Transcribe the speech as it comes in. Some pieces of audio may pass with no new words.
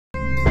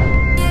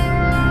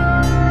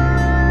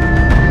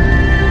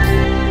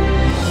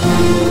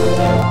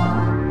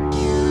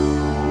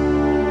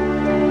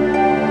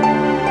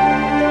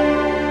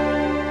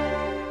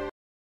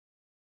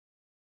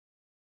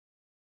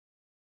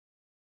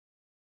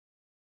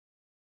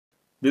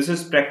This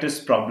is practice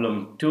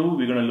problem 2.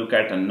 We're going to look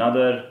at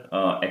another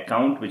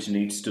account which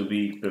needs to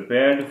be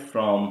prepared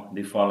from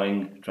the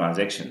following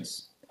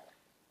transactions.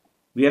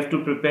 We have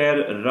to prepare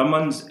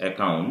Raman's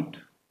account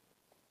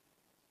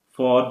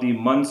for the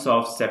months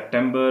of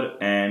September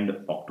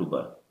and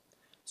October.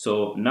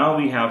 So now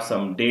we have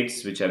some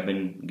dates which have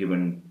been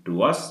given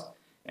to us,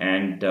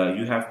 and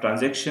you have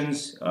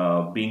transactions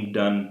being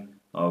done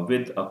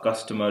with a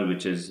customer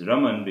which is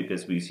Raman,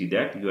 because we see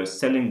that you are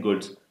selling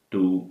goods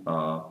to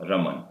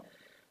Raman.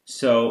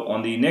 So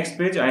on the next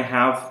page I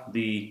have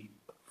the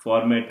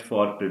format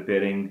for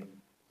preparing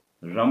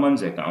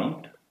Raman's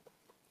account,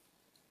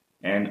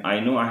 and I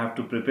know I have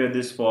to prepare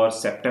this for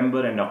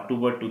September and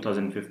October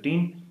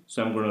 2015,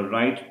 so I'm going to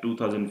write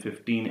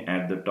 2015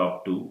 at the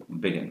top to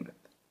begin with.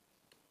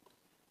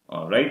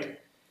 Alright,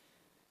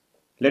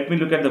 let me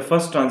look at the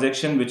first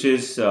transaction, which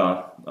is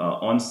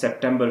on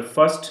September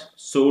 1st,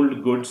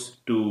 sold goods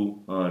to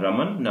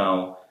Raman.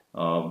 Now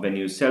when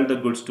you sell the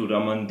goods to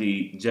Raman,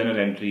 the journal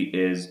entry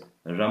is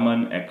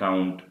Raman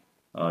account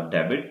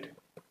debit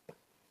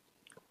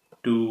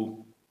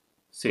to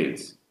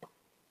sales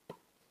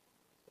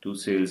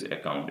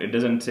account. It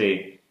doesn't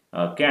say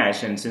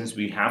cash, and since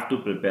we have to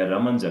prepare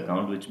Raman's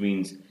account, which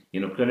means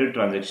credit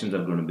transactions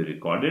are going to be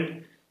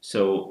recorded,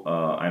 so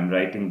I'm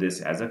writing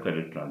this as a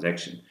credit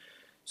transaction.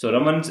 So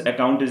Raman's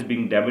account is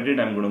being debited.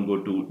 I'm going to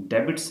go to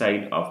debit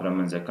side of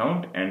Raman's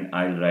account and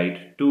I'll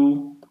write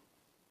to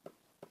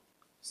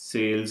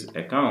sales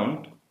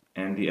account,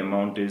 and the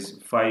amount is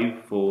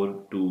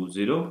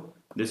 5420.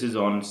 This is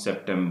on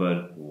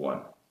September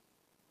 1.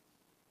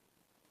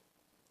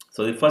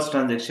 So the first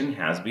transaction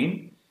has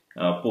been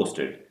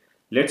posted.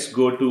 Let's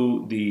go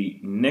to the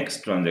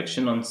next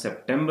transaction. On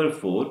September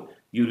 4,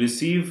 you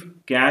receive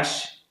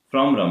cash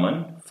from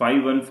Raman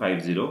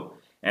 5150,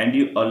 and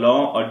you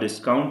allow a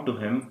discount to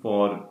him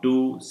for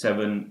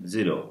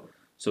 270.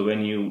 So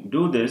when you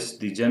do this,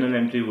 the journal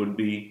entry would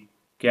be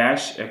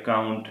cash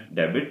account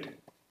debit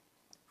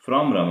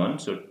from Raman,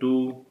 so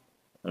to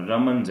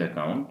Raman's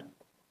account,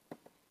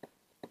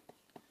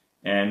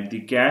 and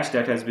the cash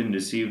that has been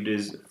received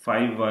is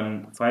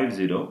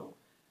 5150,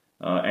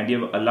 and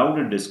you have allowed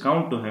a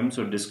discount to him,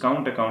 so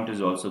discount account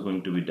is also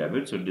going to be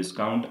debit. So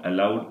discount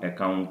allowed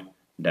account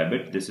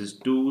debit, this is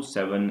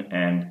 27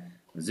 and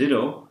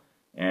 0,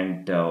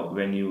 and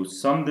when you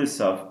sum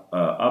this up,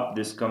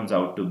 this comes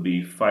out to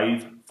be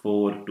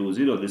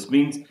 5420. This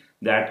means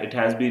that it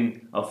has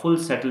been a full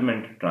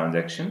settlement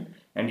transaction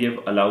and you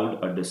have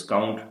allowed a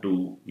discount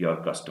to your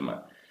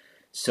customer.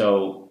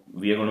 So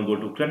we are going to go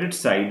to credit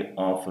side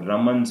of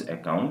Raman's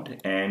account,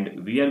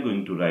 and we are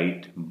going to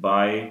write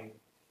by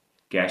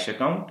cash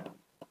account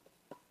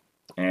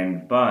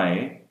and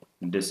by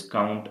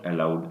discount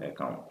allowed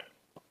account.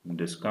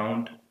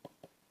 Discount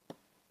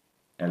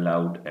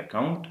allowed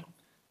account.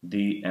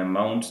 The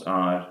amounts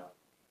are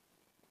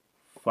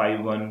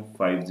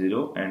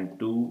 5150 and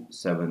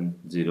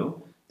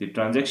 270. The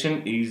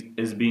transaction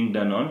is being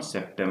done on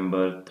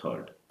September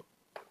 3rd.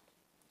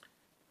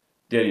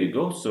 There you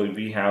go. So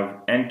we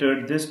have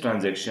entered this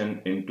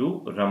transaction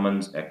into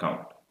Raman's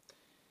account.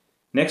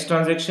 Next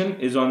transaction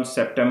is on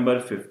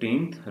September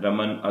 15th.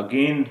 Raman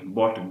again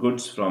bought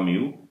goods from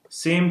you.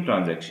 Same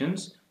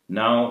transactions.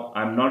 Now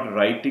I'm not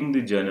writing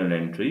the journal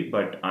entry,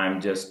 but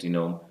I'm just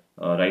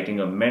writing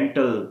a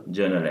mental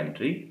journal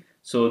entry.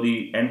 So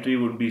the entry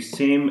would be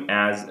same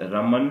as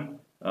Raman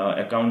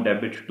account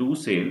debit to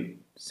sale,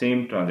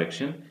 same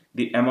transaction.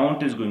 The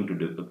amount is going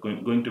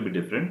to be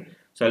different.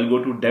 So I'll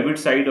go to debit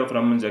side of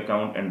Raman's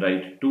account and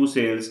write to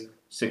sales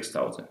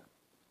 6000.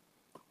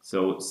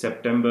 So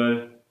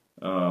September,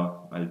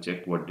 I'll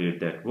check what date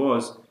that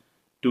was.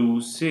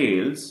 To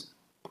sales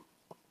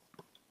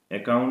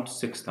account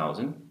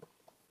 6000,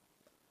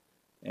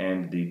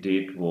 and the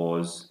date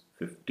was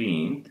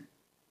 15th.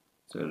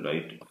 So I'll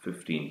write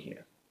 15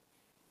 here.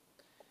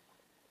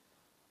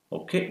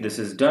 Okay, this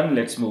is done.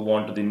 Let's move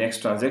on to the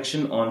next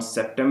transaction. On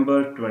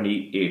September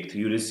 28th,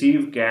 you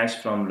receive cash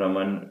from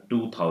Raman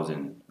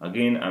 2000.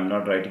 Again, I'm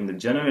not writing the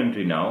journal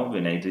entry now.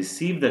 When I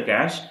receive the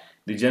cash,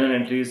 the journal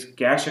entry is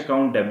cash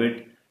account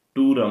debit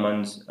to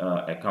Raman's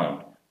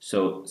account.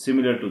 So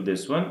similar to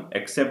this one,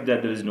 except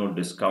that there is no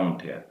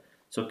discount here.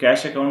 So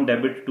cash account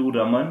debit to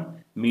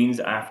Raman means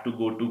I have to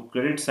go to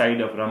credit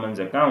side of Raman's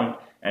account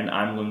and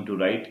I'm going to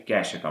write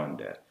cash account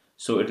there.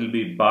 So it will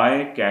be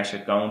by cash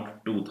account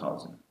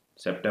 2000.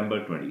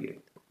 September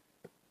 28th.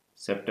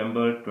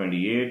 September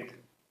 28th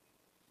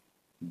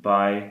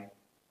by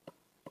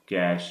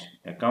cash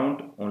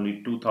account,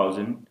 only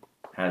 2000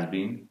 has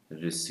been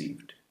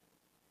received.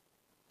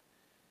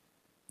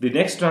 The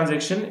next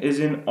transaction is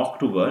in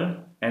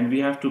October, and we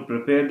have to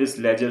prepare this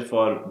ledger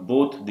for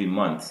both the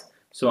months.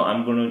 So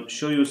I'm going to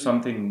show you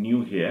something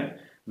new here.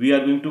 We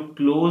are going to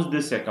close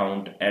this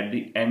account at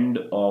the end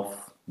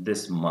of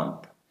this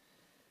month.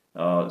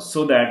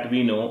 So that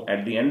we know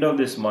at the end of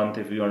this month,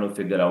 if we want to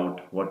figure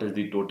out what is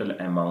the total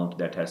amount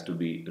that has to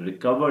be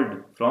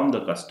recovered from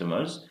the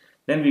customers,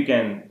 then we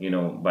can,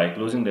 by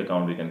closing the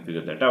account, we can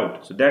figure that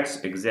out. So that's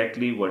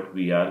exactly what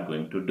we are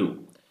going to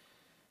do.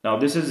 Now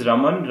this is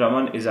Raman.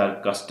 Raman is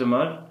our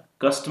customer.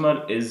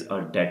 Customer is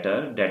a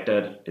debtor.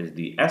 Debtor is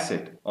the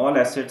asset. All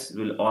assets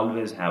will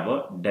always have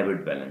a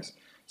debit balance.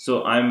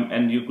 So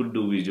and you could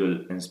do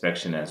visual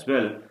inspection as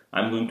well.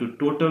 I'm going to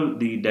total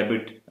the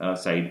debit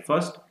side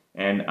first,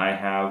 and I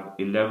have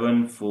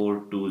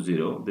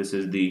 11420. This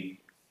is the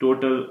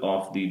total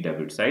of the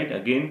debit side.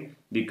 Again,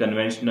 the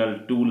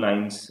conventional two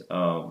lines,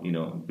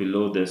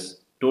 below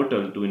this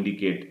total to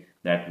indicate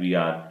that we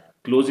are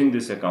closing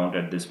this account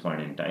at this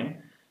point in time.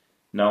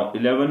 Now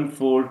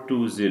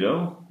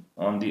 11420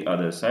 on the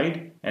other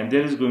side, and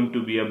there is going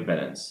to be a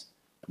balance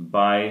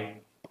by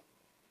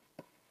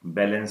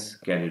balance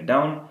carried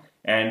down,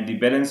 and the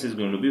balance is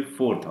going to be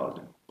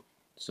 4000.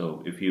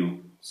 So if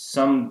you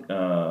sum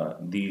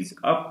these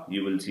up,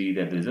 you will see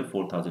that there is a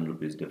 4000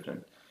 rupees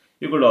difference.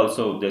 You could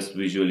also just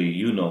visually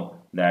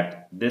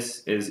that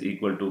this is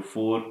equal to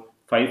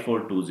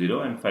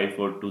 5420, and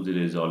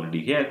 5420 is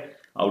already here.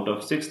 Out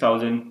of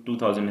 6000,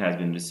 2000 has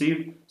been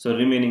received, so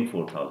remaining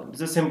 4000.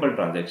 It's a simple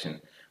transaction.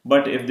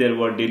 But if there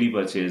were daily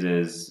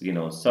purchases,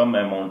 some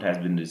amount has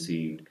been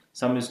received,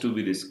 some is to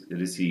be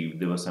received,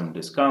 there were some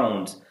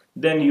discounts,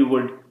 then you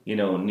would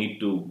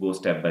need to go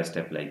step by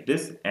step like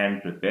this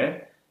and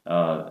prepare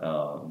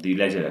the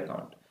ledger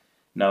account.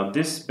 Now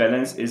this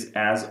balance is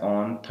as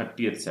on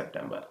 30th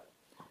September.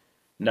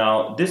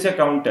 Now this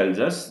account tells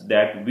us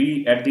that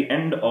we at the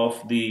end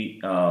of the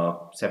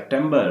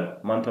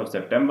month of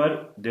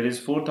September, there is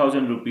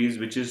 4000 rupees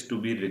which is to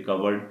be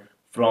recovered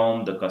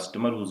from the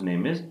customer whose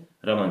name is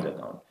Raman's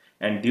account.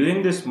 And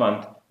during this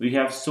month, we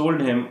have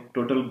sold him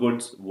total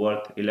goods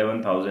worth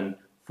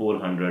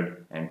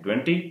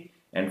 11,420,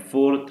 and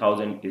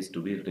 4,000 is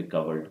to be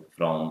recovered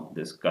from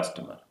this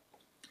customer.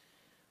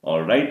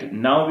 Alright,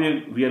 now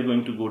we are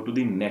going to go to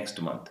the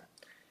next month.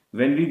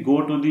 When we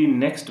go to the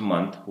next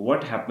month,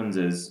 what happens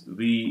is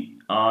we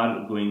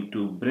are going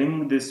to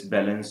bring this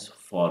balance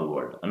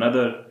forward.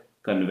 Another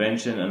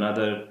convention,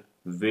 another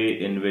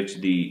way in which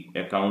the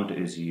account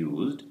is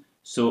used.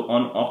 So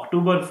on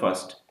October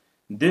 1st,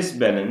 this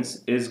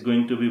balance is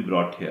going to be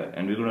brought here,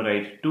 and we're going to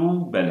write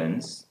to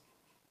balance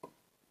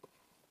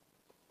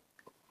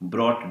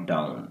brought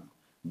down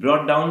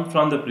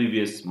from the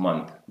previous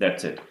month.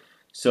 That's it.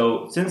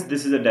 So since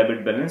this is a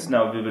debit balance,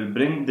 now we will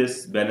bring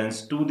this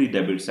balance to the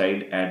debit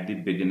side at the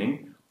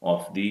beginning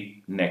of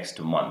the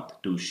next month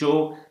to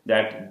show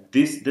that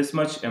this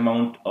much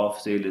amount of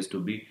sale is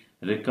to be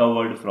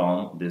recovered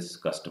from this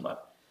customer.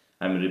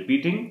 I'm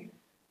repeating,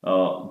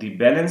 the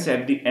balance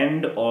at the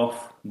end of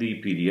the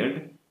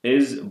period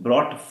is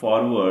brought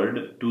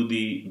forward to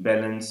the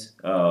balance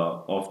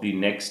of the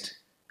next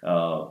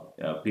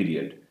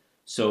period.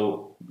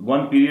 So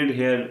one period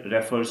here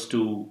refers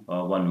to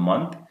 1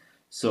 month.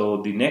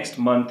 So the next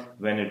month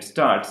when it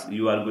starts,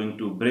 you are going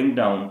to bring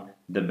down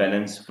the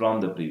balance from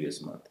the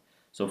previous month.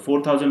 So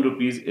 4000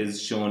 rupees is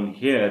shown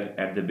here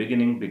at the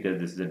beginning because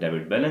this is a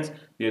debit balance.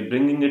 We are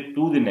bringing it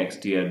to the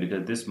next year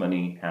because this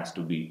money has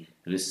to be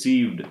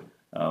received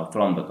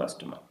from the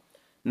customer.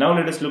 Now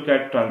let us look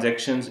at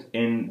transactions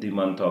in the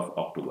month of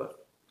October.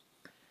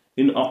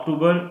 In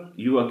October,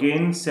 you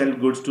again sell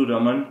goods to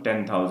Raman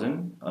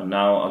 10,000.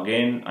 Now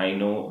again, I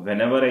know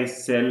whenever I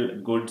sell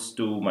goods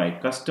to my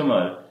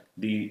customer,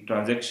 the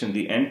transaction,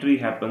 the entry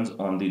happens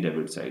on the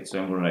debit side. So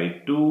I'm going to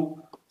write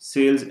to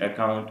sales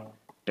account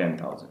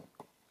 10,000.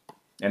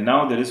 And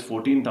now there is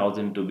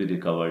 14,000 to be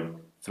recovered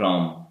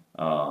from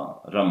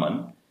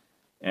Raman.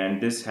 And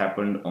this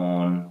happened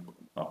on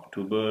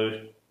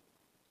October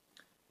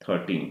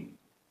 13.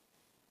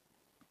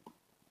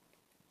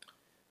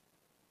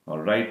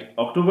 Alright,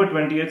 October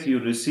 20th, you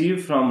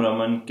receive from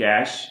Raman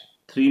cash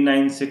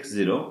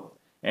 3960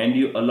 and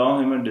you allow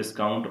him a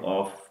discount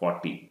of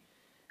 40.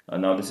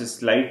 Now this is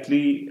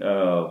slightly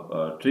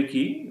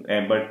tricky,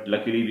 but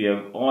luckily we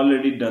have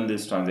already done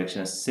this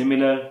transaction. A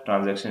similar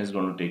transaction is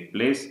going to take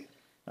place.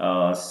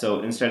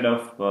 So instead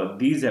of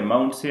these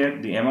amounts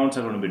here, the amounts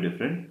are going to be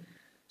different.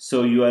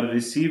 So you are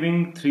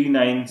receiving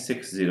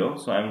 3960.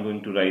 So I'm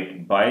going to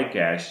write buy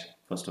cash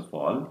first of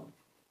all.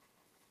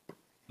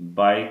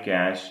 Buy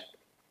cash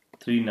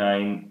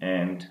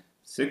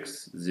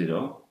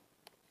 3960,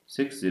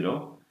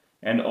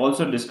 and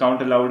also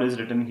discount allowed is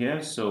written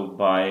here. So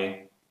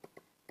buy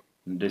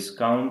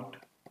discount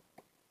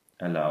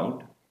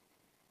allowed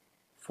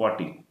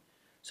 40.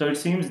 So it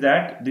seems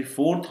that the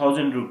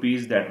 4000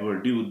 rupees that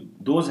were due,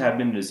 those have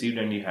been received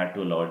and you had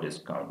to allow a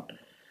discount.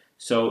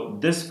 So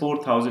this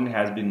 4000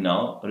 has been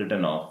now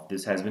written off.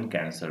 This has been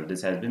cancelled.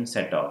 This has been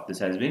set off. This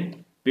has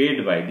been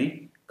paid by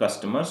the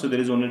customer. So there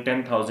is only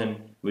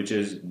 10,000 which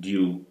is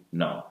due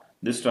now.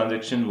 This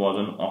transaction was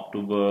on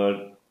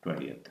October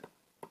 20th.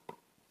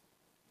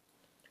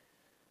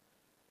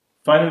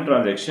 Final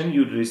transaction,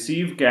 you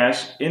receive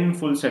cash in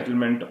full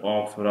settlement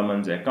of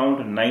Raman's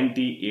account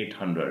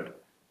 9800.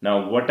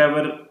 Now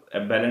whatever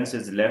balance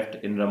is left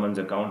in Raman's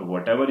account,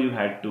 whatever you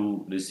had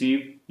to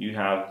receive, you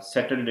have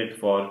settled it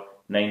for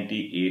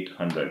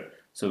 9800.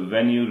 So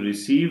when you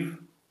receive,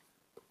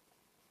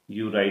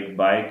 you write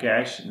buy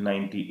cash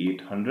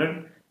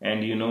 9800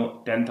 and you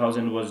know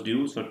 10,000 was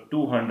due, so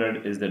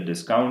 200 is the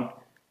discount.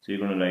 So you're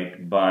going to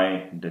write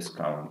by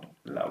discount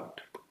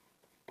allowed.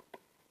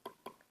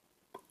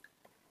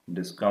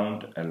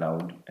 Discount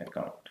allowed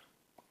account.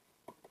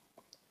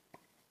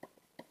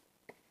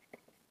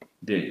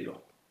 There you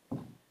go.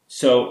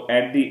 So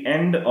at the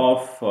end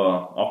of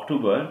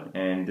October,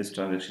 and this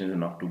transaction is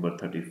on October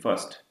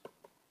 31st.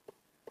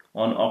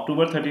 On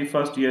October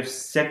 31st, you have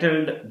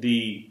settled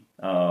the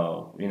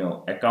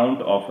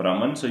account of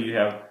Raman. So you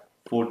have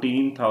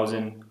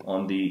 14,000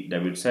 on the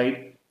debit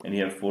side and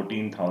you have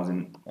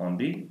 14,000 on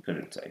the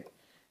credit side.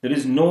 There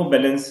is no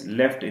balance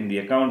left in the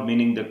account,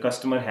 meaning the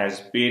customer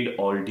has paid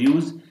all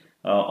dues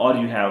or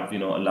you have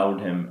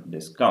allowed him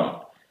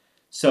discount.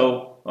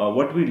 So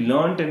what we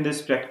learned in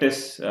this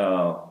practice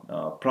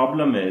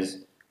problem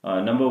is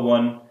number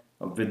one,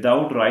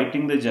 without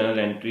writing the journal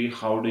entry,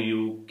 how do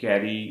you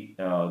carry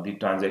the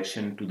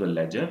transaction to the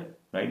ledger,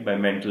 right? By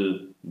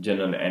mental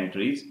journal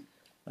entries,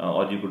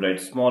 or you could write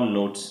small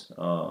notes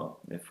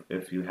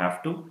if you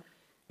have to.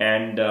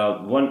 And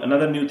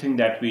another new thing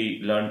that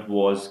we learned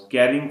was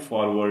carrying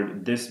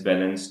forward this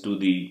balance to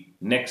the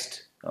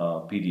next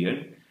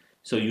period.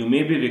 So you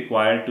may be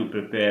required to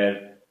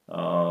prepare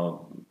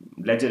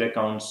ledger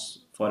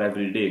accounts for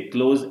every day,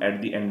 close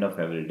at the end of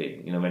every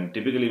day.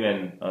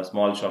 When a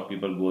small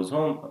shopkeeper goes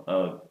home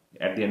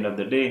at the end of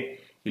the day,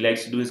 he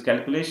likes to do his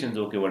calculations.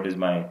 Okay, what is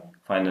my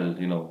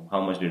final,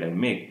 how much did I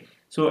make?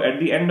 So at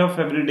the end of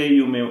every day,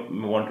 you may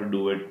want to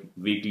do it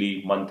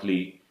weekly,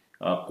 monthly,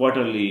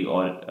 quarterly,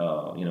 or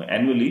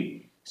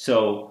annually.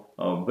 So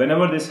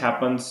whenever this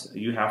happens,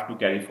 you have to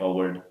carry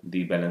forward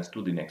the balance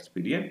to the next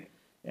period,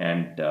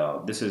 and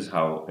this is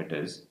how it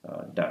is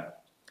done.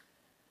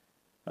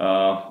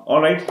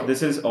 All right,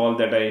 this is all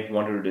that I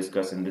wanted to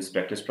discuss in this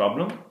practice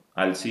problem.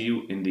 I'll see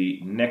you in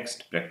the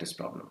next practice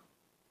problem.